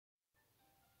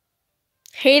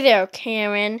Hey there,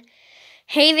 Karen.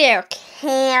 Hey there,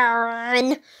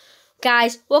 Karen.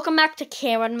 Guys, welcome back to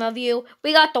Karen Review.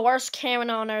 We got the worst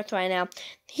Karen on earth right now.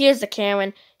 Here's the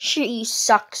Karen. She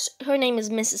sucks. Her name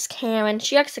is Mrs. Karen.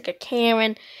 She acts like a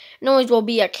Karen. And always will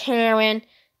be a Karen.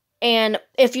 And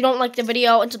if you don't like the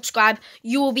video and subscribe,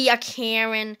 you will be a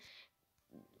Karen.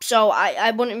 So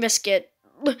I wouldn't risk it.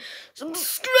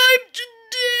 Subscribe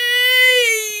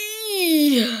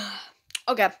today!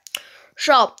 Okay.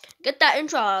 So, get that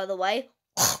intro out of the way.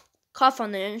 Cough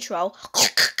on the intro.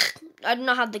 I do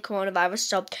not have the coronavirus,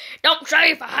 so don't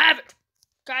say if I have it.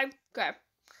 Okay.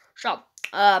 So,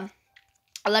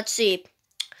 let's see.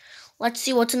 Let's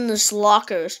see what's in this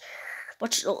lockers.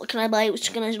 Can I buy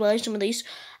some of these?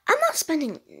 I'm not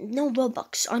spending no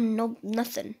Robux on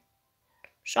nothing.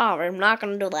 Sorry, I'm not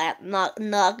gonna do that. Not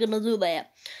gonna do that.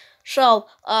 So,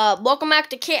 welcome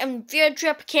back to Field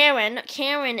Trip Karen.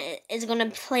 Karen is gonna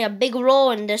play a big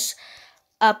role in this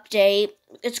update.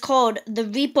 It's called the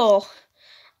Reaper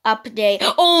update.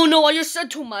 Oh no, I just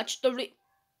said too much. I'm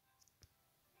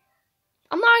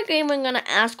not even gonna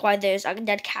ask why there's a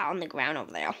dead cat on the ground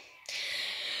over there.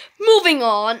 Moving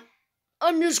on.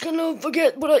 I'm just gonna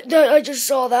forget that I just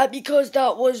saw that because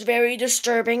that was very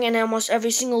disturbing, and almost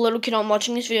every single little kid I'm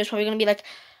watching this video is probably gonna be like,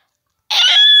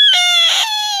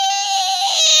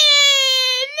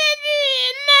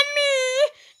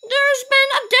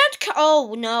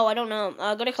 oh, no, I don't know.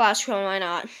 Go to classroom, why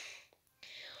not?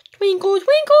 Twinkle, twinkle,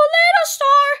 little star.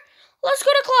 Let's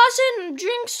go to class and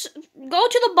go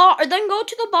to the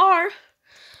bar.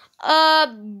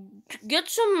 Get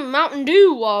some Mountain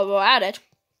Dew while we're at it.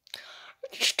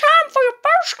 It's time for your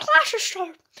first class to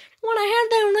start. Want to head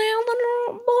down there,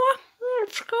 little boy?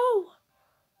 Let's go.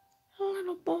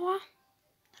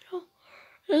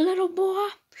 Little boy.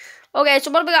 Okay,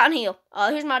 so what have we got in here?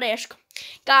 Here's my desk.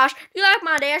 Gosh, do you like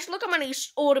my desk? Look how many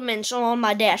ornaments are on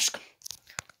my desk.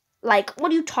 Like,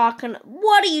 what are you talking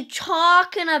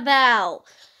about?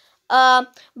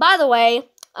 By the way,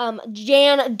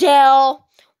 Jandel,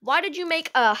 why did you make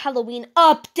a Halloween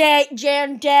update,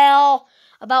 Jandel,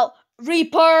 about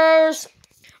Reapers?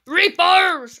 Like,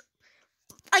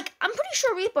 I'm pretty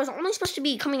sure Reapers are only supposed to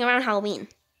be coming around Halloween.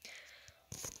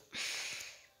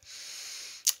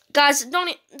 Guys, don't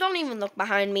even look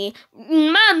behind me. Man,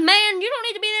 you don't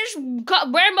need to be this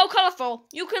rainbow colorful.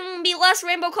 You can be less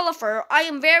rainbow colorful. I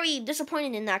am very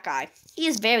disappointed in that guy. He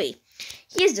has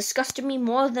disgusted me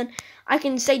more than I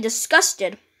can say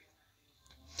disgusted.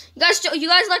 You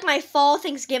guys like my fall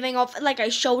Thanksgiving like I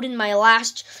showed in my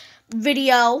last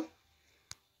video?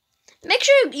 Make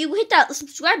sure you hit that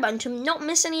subscribe button to don't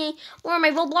miss any more of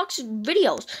my Roblox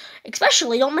videos.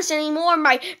 Especially don't miss any more of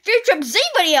my Field Trip Z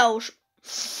videos.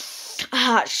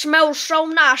 It smells so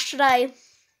nice today.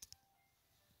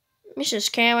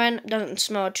 Mrs. Karen doesn't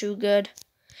smell too good.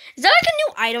 Is that like a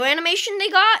new idol animation they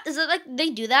got? Is it like they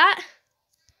do that?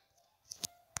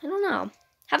 I don't know.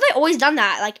 Have they always done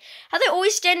that? Like, have they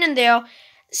always stood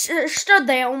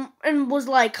there and were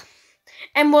like,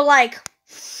 I'm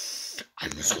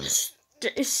just gonna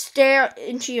stare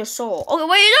into your soul. Okay,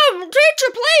 wait, no,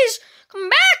 teacher, please come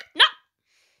back. No.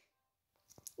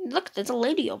 Look, there's a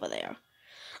lady over there.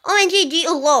 OMG, do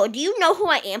you know who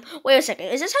I am? Wait a second.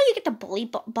 Is this how you get the bully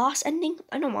boss ending?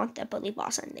 I don't want that bully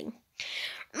boss ending.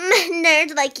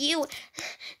 Nerds like you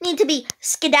need to be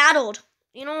skedaddled.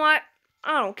 You know what?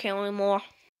 I don't care anymore.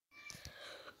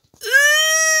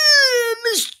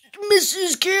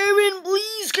 Mrs. Karen,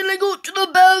 please, can I go to the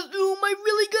bathroom? I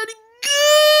really gotta go.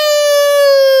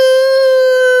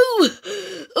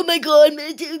 Oh my God,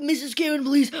 Mrs. Karen,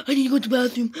 please, I need to go to the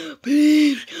bathroom.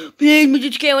 Please,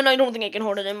 Mrs. Karen, I don't think I can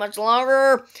hold it in much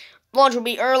longer. Lunch will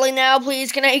be early now,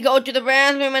 please. Can I go to the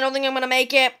bathroom? I don't think I'm gonna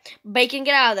make it. Bacon,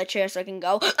 get out of the chair so I can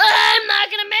go. I'm not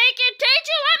gonna make it.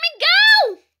 Teacher, let me go.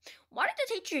 Why did the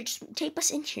teacher just tape us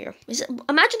in here?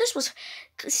 Imagine this was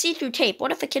see-through tape.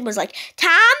 What if the kid was like, time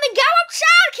to go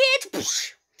outside,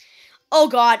 kids? Oh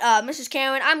God, Mrs.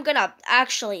 Karen, I'm gonna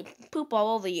actually poop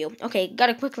all over you. Okay,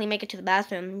 gotta quickly make it to the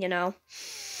bathroom, you know.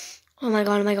 Oh my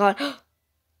God.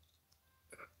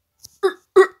 Are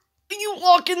you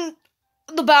locking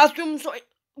the bathroom?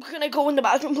 Can I go in the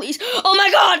bathroom, please? Oh my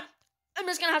God! I'm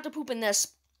just gonna have to poop in this.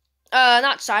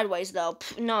 Not sideways, though.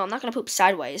 No, I'm not gonna poop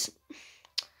sideways.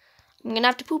 I'm gonna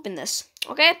have to poop in this,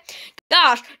 okay?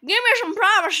 Gosh, give me some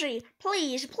privacy.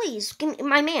 Please, please,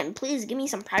 my man, please give me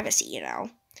some privacy, you know.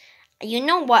 You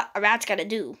know what a rat's gotta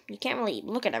do. You can't really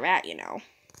look at a rat, you know.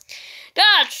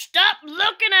 God, stop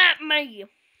looking at me!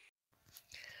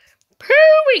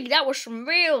 Pooey, that was some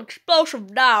real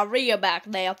explosive diarrhea back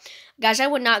there. Guys, I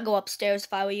would not go upstairs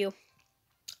if I were you.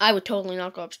 I would totally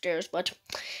not go upstairs, but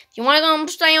if you want to go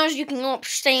upstairs, you can go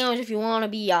upstairs if you want to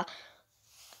be a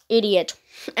idiot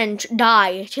and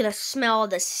die to the smell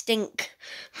of the stink.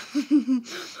 Lady,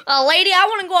 I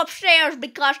want to go upstairs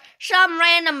because some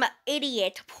random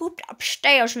idiot pooped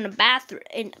upstairs in the bathroom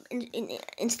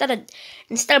instead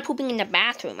of pooping in the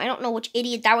bathroom. I don't know which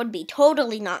idiot that would be.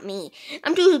 Totally not me.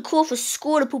 I'm too cool for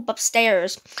school to poop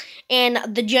upstairs and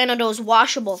the janitor's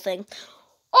washable thing.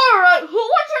 Alright, which one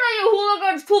of you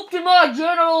hooligans pooped in my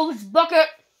janitor's bucket?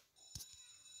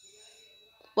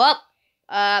 Well,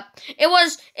 it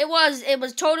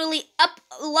was totally up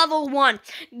level 1.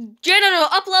 Janitor,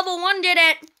 up level 1 did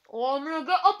it. Oh, I'm gonna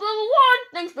get up level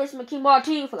 1. Thanks, Bryson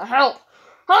McKee for the help.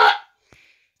 Huh?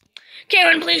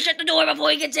 Karen, please shut the door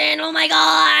before he gets in. Oh my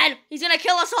god, he's gonna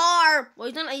kill us all.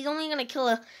 Well, he's only gonna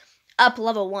kill up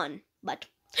level 1, but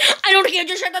I don't care.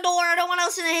 Just shut the door. I don't want to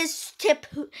listen to his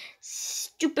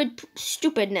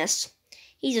stupidness.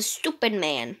 He's a stupid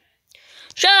man.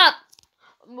 Shut up.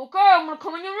 Okay, I'm gonna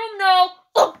come in your room now.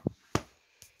 Oh.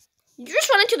 You just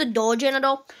run into the door,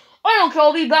 janitor. I don't care.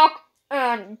 I'll be back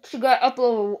and to get up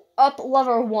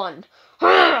level 1.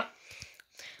 Bye.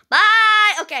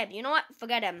 Okay, you know what?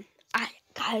 Forget him.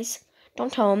 Guys,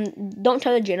 don't tell him. Don't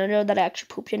tell the janitor that I actually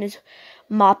pooped in his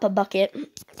mop bucket.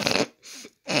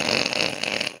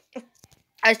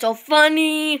 That's so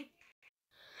funny.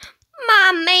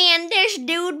 My man, this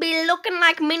dude be looking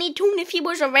like Mini Toon if he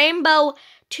was a rainbow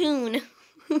toon.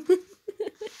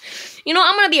 You know,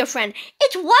 I'm gonna be a friend.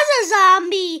 It was a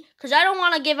zombie, because I don't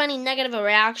want to give any negative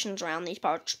reactions around these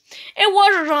parts. It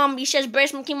was a zombie, says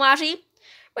Bryson McKee.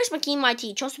 Bryson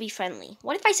McKee chose to be friendly.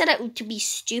 What if I said it to be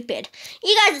stupid?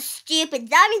 You guys are stupid.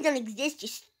 Zombies don't exist, you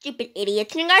stupid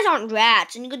idiots. And you guys aren't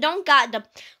rats. And you don't got the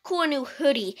cool new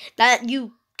hoodie that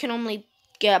you can only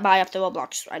buy off the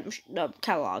Roblox the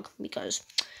catalog. Because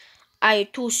I'm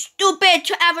too stupid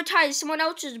to advertise someone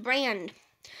else's brand.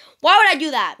 Why would I do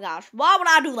that, guys? Why would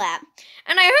I do that?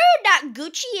 And I heard that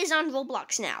Gucci is on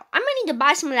Roblox now. I might need to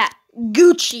buy some of that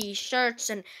Gucci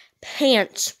shirts and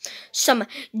pants. Some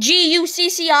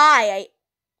Gucci. I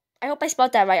hope I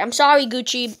spelled that right. I'm sorry,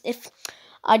 Gucci, if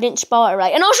I didn't spell it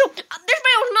right. And also, this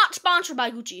video is not sponsored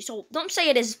by Gucci, so don't say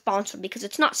it is sponsored because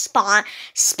it's not sponsored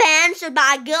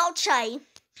by Gucci.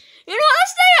 You know,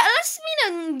 let's make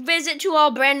a visit to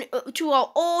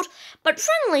our old but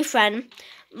friendly friend,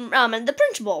 the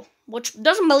principal, which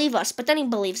doesn't believe us, but then he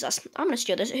believes us. I'm gonna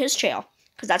steal his chair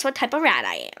because that's what type of rat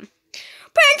I am.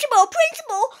 Principal, please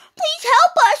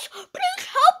help us. Please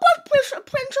help us,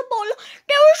 Principal.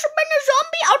 There has been a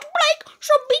zombie outbreak,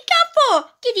 so be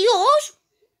careful. Get yours.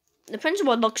 The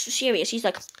principal looks serious. He's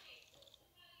like,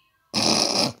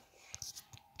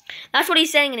 that's what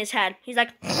he's saying in his head. He's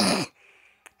like,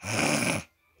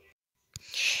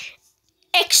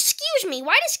 excuse me,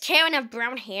 why does Karen have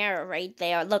brown hair right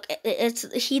there? Look,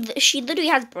 she literally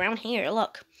has brown hair.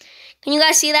 Look, can you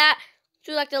guys see that?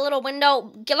 Through like the little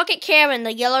window. Look at Karen,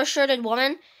 the yellow shirted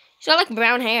woman. She's got like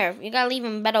brown hair. You got an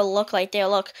even better look right there.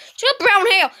 Look, she's got brown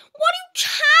hair. What are you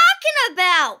talking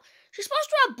about? She's supposed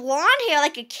to have blonde hair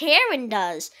like a Karen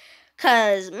does.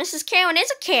 Because Mrs. Karen is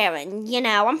a Karen, you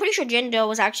know. I'm pretty sure Jando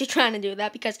was actually trying to do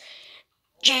that because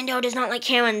Jando does not like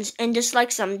Karens and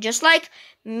dislikes them just like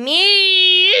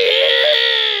me.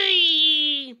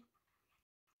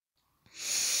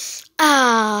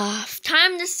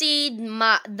 Time to see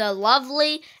the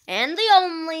lovely and the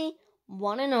only,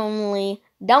 one and only,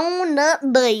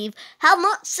 Donut Dave. Have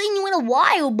not seen you in a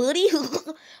while, buddy.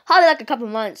 Probably like a couple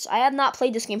months. I have not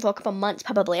played this game for a couple months,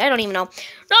 probably. I don't even know.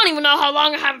 Don't even know how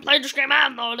long I haven't played this game.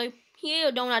 I'm already. Here,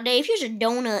 Donut Dave. Here's a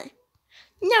donut.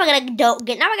 Now I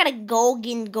got a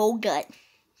golden go-gut.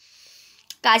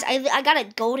 Guys, I got a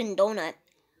golden donut.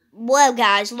 Well,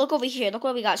 guys, look over here. Look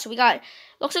what we got. So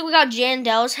looks like we got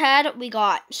Jandel's head. We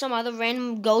got some other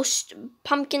random ghost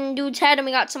pumpkin dude's head. And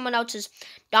we got someone else's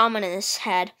Dominus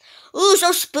head. Ooh,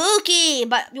 so spooky.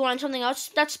 But you want something else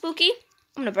that's spooky?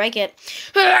 I'm gonna break it.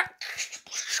 I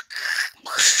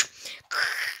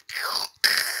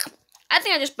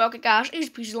think I just broke it, guys. Easy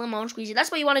peasy, lemon squeezy.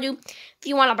 That's what you want to do. If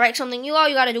you want to break something, all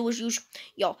you got to do is use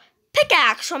your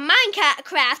pickaxe from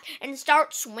Minecraft and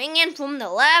start swinging from the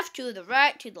left to the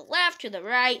right, to the left to the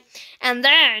right. And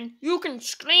then you can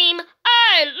scream,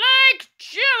 I like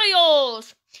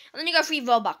Cheerios! And then you got free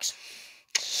Robux.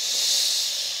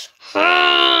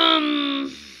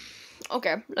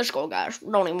 Okay, let's go, guys.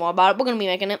 Don't even worry about it. We're gonna be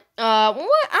making it. We're not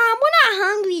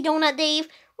hungry, Donut Dave.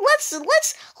 Let's get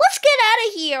out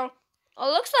of here. It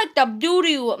looks like the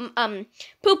doo-doo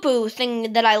poo-poo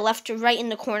thing that I left right in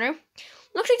the corner.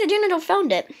 Looks like the janitor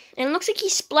found it. And it looks like he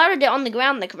splattered it on the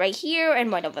ground, like right here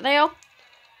and right over there.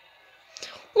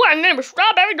 What name of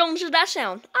Strawberry Donuts does that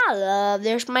sound? I love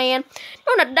this man.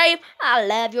 Donut Dave, I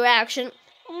love your accent.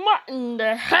 What in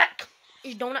the heck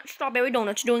is Strawberry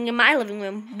Donuts doing in my living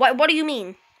room? What do you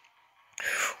mean?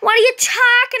 What are you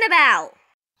talking about?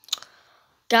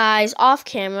 Guys, off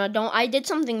camera, I did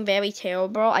something very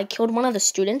terrible. I killed one of the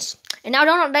students. And now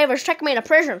Donut Dave is taking me to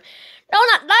prison.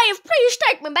 Donut Dave, please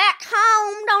take me back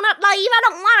home. Donut Dave, I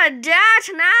don't want to die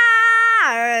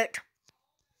tonight.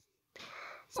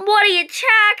 What are you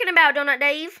talking about, Donut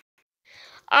Dave?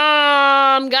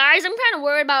 Guys, I'm kind of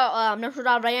worried about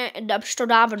Dumpster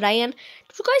Diver Dan.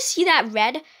 Did you guys see that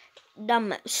red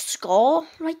skull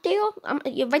right there?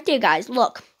 Right there, guys.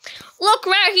 Look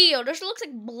right here. This looks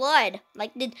like blood.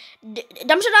 Like Dumpster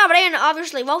Diver Dan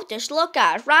obviously wrote this. Look,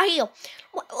 guys, right here.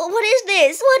 What is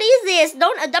this? What is this?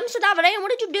 Dumpster Diver Dan,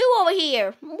 what did you do over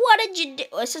here? What did you do?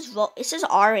 It says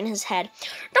R in his head.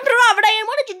 Dumpster Diver Dan,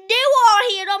 what did you do over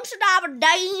here, Dumpster Diver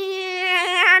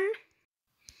Dan?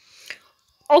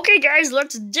 Okay, guys,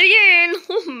 let's dig in.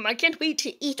 I can't wait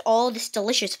to eat all this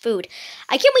delicious food.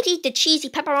 I can't wait to eat the cheesy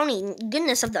pepperoni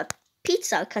goodness of the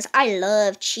pizza because I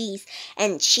love cheese.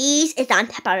 And cheese is on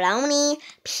pepperoni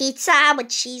pizza with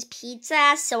cheese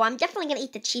pizza. So I'm definitely going to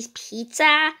eat the cheese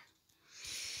pizza.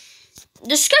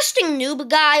 Disgusting noob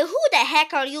guy. Who the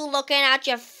heck are you looking at,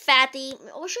 you fatty?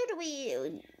 Or should we...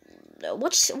 Who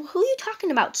are you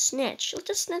talking about, snitch? Let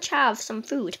the snitch have some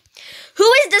food. Who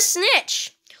is the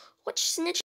snitch? Which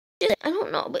snitch is it? I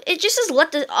don't know, but it just says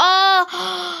let the...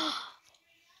 Oh,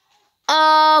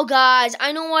 guys,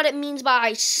 I know what it means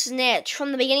by snitch.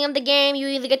 From the beginning of the game, you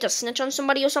either get to snitch on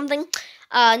somebody or something.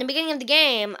 In the beginning of the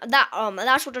game,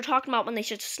 that's what they're talking about when they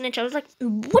said snitch. I was like,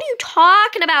 what are you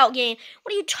talking about, game?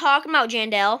 What are you talking about,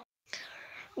 Jandel?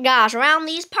 Guys, around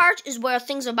these parts is where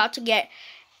things are about to get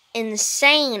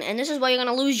insane, and this is where you're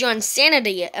gonna lose your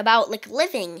insanity about like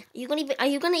living. Are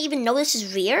you gonna even know this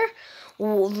is real?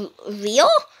 Real?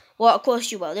 Well, of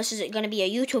course you will. This is going to be a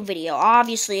YouTube video.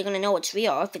 Obviously, you're going to know it's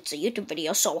real if it's a YouTube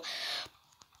video. So,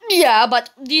 yeah, but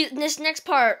this next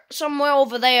part, somewhere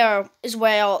over there, is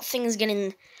where things get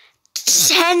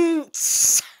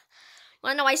intense.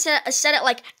 Well, no, I said it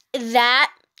like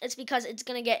that. It's because it's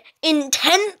going to get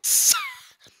intense.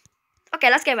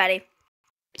 Okay, let's get ready.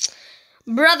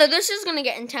 Brother, this is going to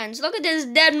get intense. Look at this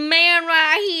dead man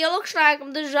right here. Looks like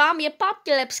the zombie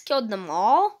apocalypse killed them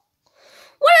all.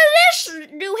 What does this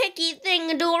doohickey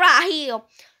thing do right here?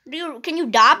 Can you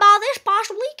die by this,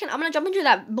 possibly? I'm going to jump into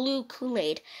that blue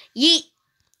Kool-Aid. Yeet.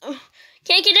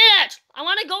 Can't get it. I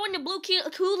want to go into blue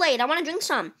Kool-Aid. I want to drink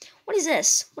some. What is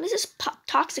this? What is this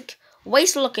toxic,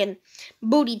 waste-looking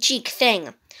booty cheek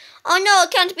thing? Oh, no,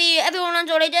 it can't be. Everyone knows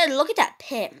what I did. Look at that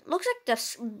pit. Looks like the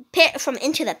pit from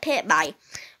Into the Pit by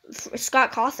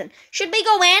Scott Cawthon. Should we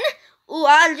go in? Ooh,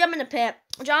 I'll jump in the pit.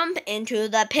 Jump into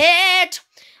the pit.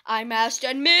 I must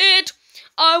admit,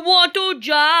 I want to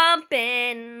jump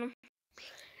in.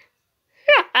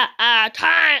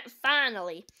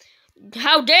 Finally.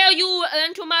 How dare you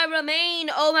enter my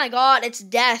remain? Oh my god, it's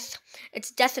death.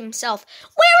 It's death himself.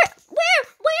 Where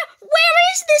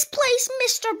is this place,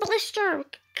 Mr.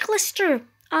 Clister?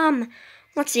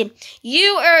 Let's see.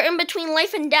 You are in between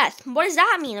life and death. What does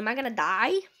that mean? Am I gonna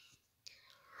die?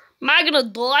 Am I gonna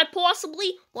die,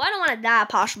 possibly? Well, I don't want to die,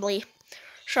 possibly.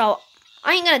 So,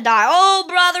 I ain't gonna die. Oh,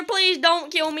 brother, please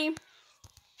don't kill me.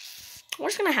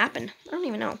 What's gonna happen? I don't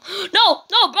even know. No,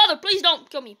 brother, please don't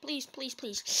kill me. Please.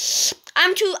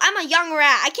 I'm a young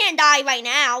rat. I can't die right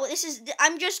now.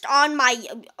 I'm just on my,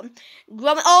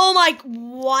 oh my,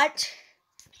 what?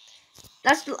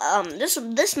 That's,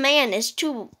 this man is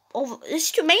too, has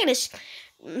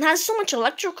so much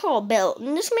electrical bill.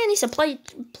 And this man needs to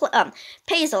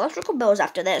pay his electrical bills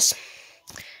after this.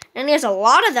 And he has a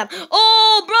lot of them.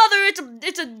 Oh, brother,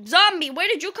 it's a zombie. Where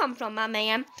did you come from, my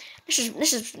man? This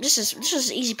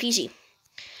is easy peasy.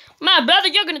 My brother,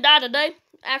 you're gonna die today.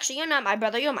 Actually, you're not my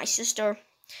brother. You're my sister.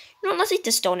 You know, let's eat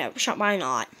this donut. Why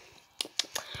not?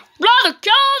 Brother,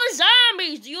 kill the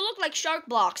zombies. You look like shark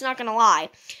blocks. Not gonna lie.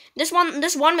 This one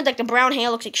with like the brown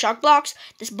hair looks like shark blocks.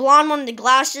 This blonde one with the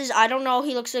glasses, I don't know.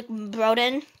 He looks like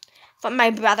Broden from my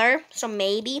brother. So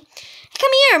maybe.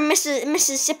 Come here,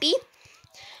 Mississippi.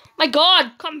 My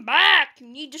god, come back! You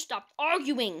need to stop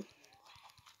arguing.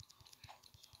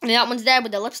 And that one's dead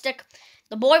with the lipstick.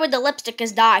 The boy with the lipstick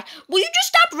has died. Will you just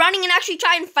stop running and actually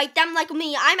try and fight them like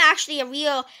me? I'm actually a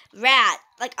real rat.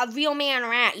 Like a real man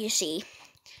rat, you see.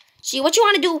 See, what you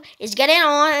want to do is get in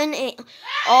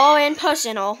all in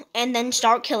personal and then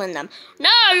start killing them.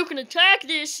 Now you can attack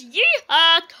this.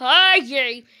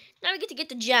 Yee-haw-yay. Now we get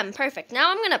the gem. Perfect.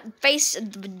 Now I'm going to face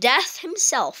death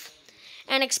himself.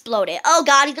 And explode it. Oh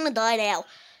god, he's gonna die now.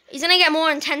 He's gonna get more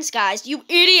intense, guys. You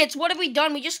idiots! What have we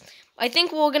done? I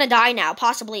think we're gonna die now,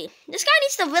 possibly. This guy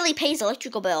needs to really pay his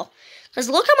electrical bill. Because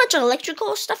look how much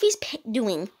electrical stuff he's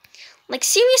doing. Like,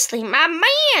 seriously, my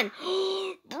man!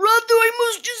 Brother, I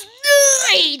must just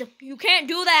died! You can't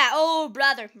do that. Oh,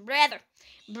 brother,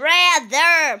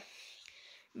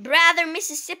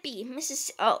 Mississippi.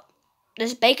 Oh,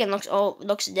 this bacon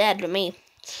looks dead to me.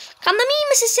 Come to me,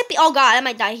 Mississippi. Oh, God, I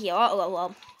might die here.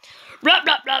 Oh. Blah,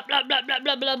 blah, blah, blah, blah, blah,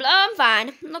 blah, blah, blah. I'm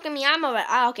fine. Look at me. I'm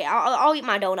alright. Okay, I'll eat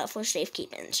my donut for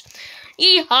safekeepings.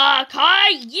 Yeehaw,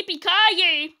 kai,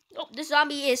 yippee-ki-yay. Oh, this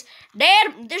zombie is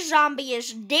dead. This zombie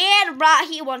is dead right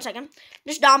here. 1 second.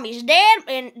 This zombie is dead,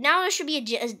 and now there should be a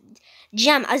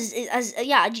gem. A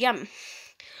gem.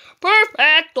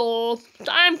 Perfecto.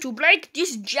 Time to break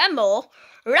this gemmo.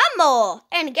 Rumble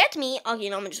and get me. Okay,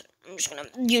 no, I'm just gonna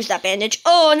use that bandage.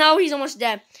 Oh no, he's almost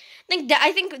dead.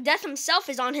 I think Death himself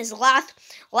is on his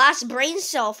last brain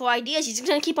cell for ideas. He's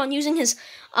gonna keep on using his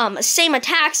same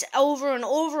attacks over and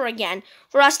over again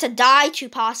for us to die to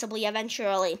possibly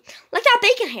eventually. Like that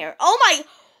bacon hair.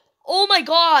 Oh my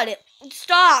God!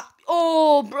 Stop!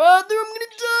 Oh brother, I'm gonna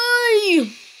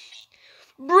die!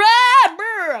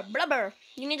 Blubber.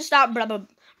 You need to stop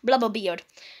blubber beard.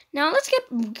 Now let's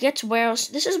get to where else.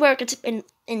 This is where it gets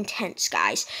intense,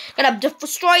 guys. Gotta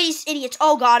destroy these idiots.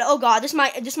 Oh god. This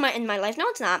might end my life. No,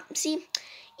 it's not. See,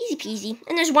 easy peasy.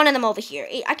 And there's one of them over here.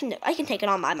 I can take it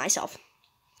on by myself.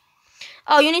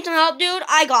 Oh, you need some help, dude?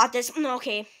 I got this.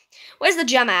 Okay. Where's the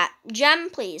gem at? Gem,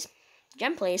 please.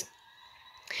 Gem, please.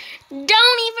 Don't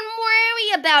even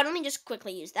worry about it. Let me just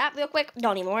quickly use that real quick.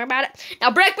 Don't even worry about it.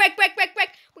 Now break. We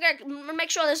gotta make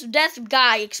sure this death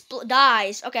guy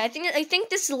dies. Okay, I think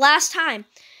this is the last time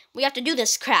we have to do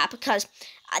this crap because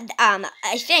I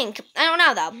don't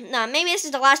know though. No, maybe this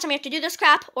is the last time we have to do this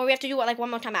crap, or we have to do it like one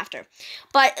more time after.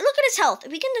 But look at his health.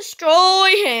 If we can destroy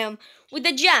him with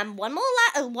the gem one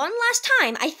last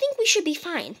time, I think we should be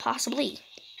fine, possibly.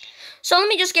 So let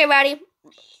me just get ready.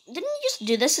 Didn't you just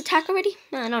do this attack already?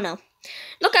 No, I don't know.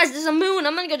 Look, guys, there's a moon.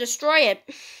 I'm gonna go destroy it.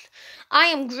 I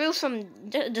am Gru from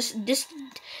this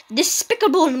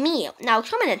despicable me. Now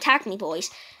come and attack me, boys.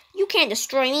 You can't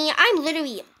destroy me. I'm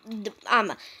literally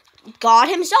God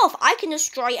himself. I can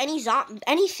destroy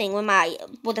anything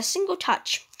with a single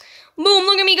touch. Boom!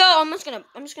 Look at me go. I'm just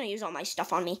gonna use all my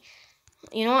stuff on me.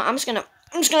 You know what? I'm just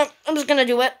gonna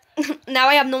do it. Now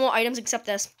I have no more items except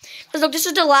this. Because look, this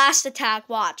is the last attack.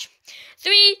 Watch.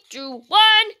 3, 2,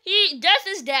 1. Death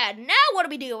is dead. Now what do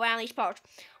we do around these parts?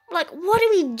 We're like, what do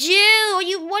we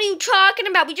do? What are you talking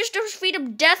about? We just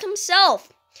defeated Death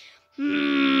himself.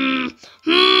 Look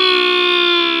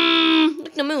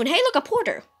at the moon. Hey, look, a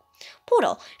portal.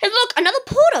 Hey, look, another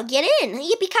portal. Get in.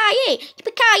 Yippee-ki-yay.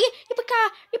 Yippee-ki-yay.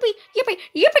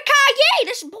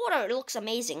 This portal looks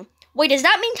amazing. Wait, does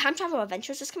that mean Time Travel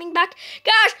Adventures is coming back?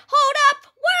 Guys, hold up.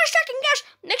 Wait a second, guys.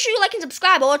 Make sure you like and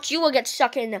subscribe, or else you will get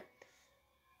stuck in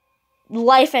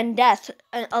life and death.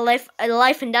 A life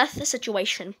and death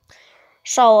situation.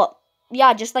 So,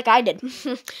 yeah, just like I did.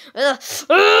 How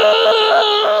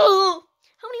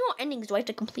many more endings do I have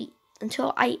to complete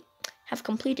until I have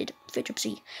completed Future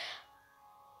Sea?